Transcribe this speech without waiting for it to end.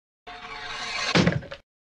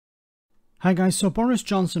Hi guys, so Boris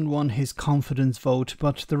Johnson won his confidence vote,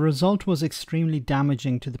 but the result was extremely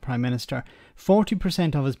damaging to the Prime Minister.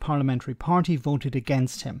 40% of his parliamentary party voted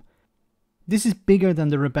against him. This is bigger than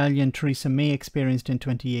the rebellion Theresa May experienced in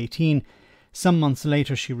 2018. Some months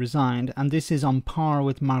later she resigned, and this is on par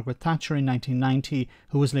with Margaret Thatcher in 1990,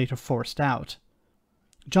 who was later forced out.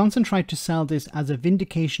 Johnson tried to sell this as a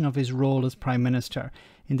vindication of his role as Prime Minister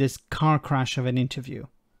in this car crash of an interview.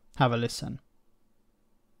 Have a listen.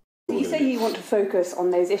 You say you want to focus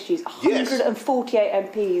on those issues. 148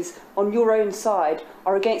 MPs on your own side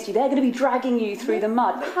are against you. They're going to be dragging you through the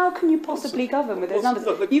mud. How can you possibly govern with those numbers?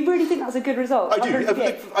 You really think that's a good result? I do.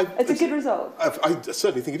 It's a good result. I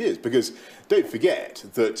certainly think it is, because don't forget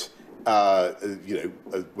that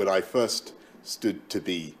when I first stood to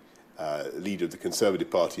be leader of the Conservative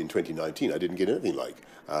Party in 2019, I didn't get anything like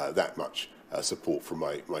that much support from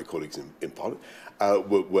my colleagues in Parliament.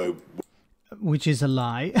 Which is a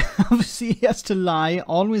lie. Obviously, he has to lie,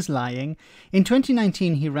 always lying. In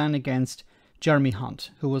 2019, he ran against Jeremy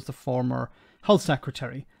Hunt, who was the former Health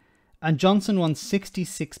Secretary, and Johnson won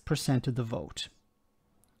 66% of the vote.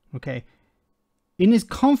 Okay. In his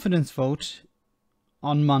confidence vote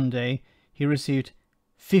on Monday, he received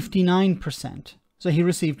 59%. So he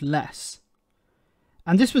received less.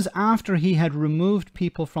 And this was after he had removed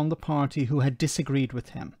people from the party who had disagreed with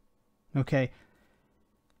him. Okay.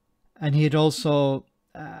 And he had also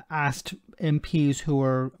asked MPs who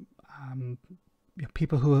were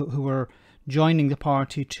people who were joining the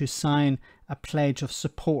party to sign a pledge of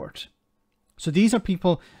support. So these are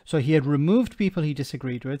people, so he had removed people he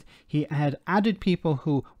disagreed with. He had added people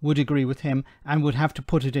who would agree with him and would have to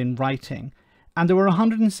put it in writing. And there were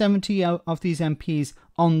 170 of these MPs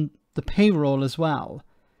on the payroll as well.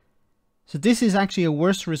 So this is actually a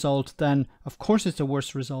worse result than, of course it's a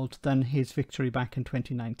worse result than his victory back in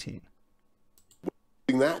 2019.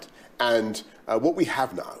 That, and what we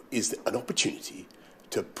have now is an opportunity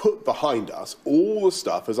to put behind us all the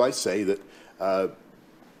stuff, as I say, that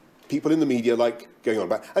people in the media like going on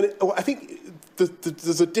about. And I think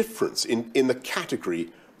there's a difference in the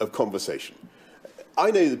category of conversation.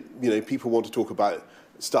 I know that, people want to talk about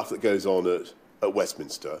stuff that goes on at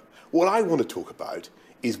Westminster. What I want to talk about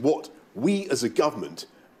is what we as a government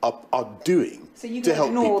are doing to help people. So you can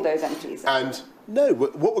ignore those MPs? And no,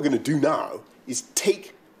 what we're going to do now is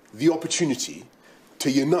take the opportunity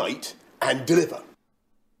to unite and deliver.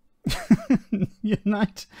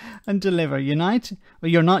 Unite and deliver. Unite?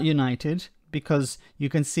 Well, you're not united, because you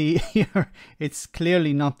can see here it's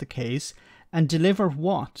clearly not the case. And deliver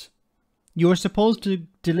what? You were supposed to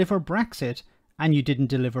deliver Brexit, and you didn't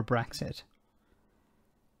deliver Brexit.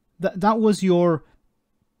 That was your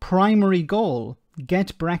primary goal.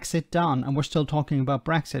 Get Brexit done. And we're still talking about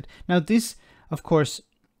Brexit. Now this, of course,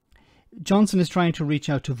 Johnson is trying to reach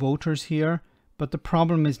out to voters here, but the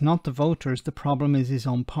problem is not the voters, the problem is his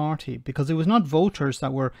own party, because it was not voters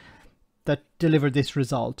that delivered this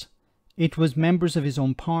result. It was members of his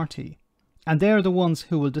own party, and they're the ones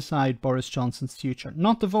who will decide Boris Johnson's future,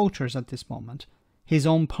 not the voters at this moment, his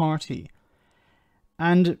own party.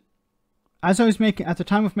 And as I was at the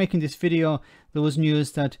time of making this video, there was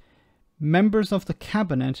news that members of the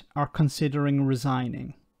cabinet are considering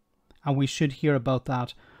resigning, and we should hear about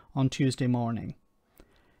that on Tuesday morning.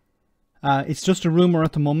 It's just a rumor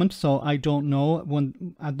at the moment, so I don't know.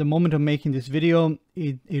 At the moment of making this video,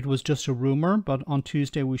 it was just a rumor, but on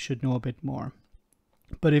Tuesday we should know a bit more.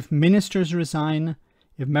 But if ministers resign,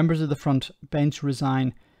 if members of the front bench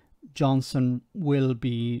resign, Johnson will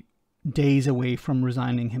be days away from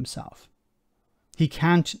resigning himself. He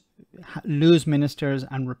can't lose ministers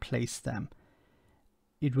and replace them.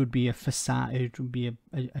 It would be a facade, it would be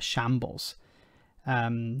a shambles.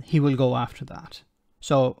 He will go after that.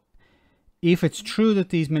 So if it's true that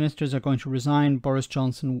these ministers are going to resign, Boris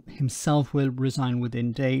Johnson himself will resign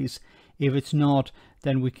within days. If it's not,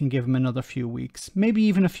 then we can give him another few weeks, maybe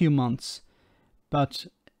even a few months. But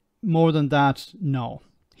more than that, no.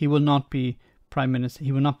 He will not be Prime Minister.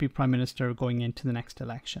 He will not be Prime Minister going into the next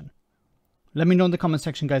election. Let me know in the comment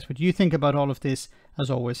section, guys, what you think about all of this.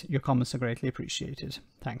 As always, your comments are greatly appreciated.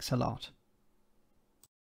 Thanks a lot.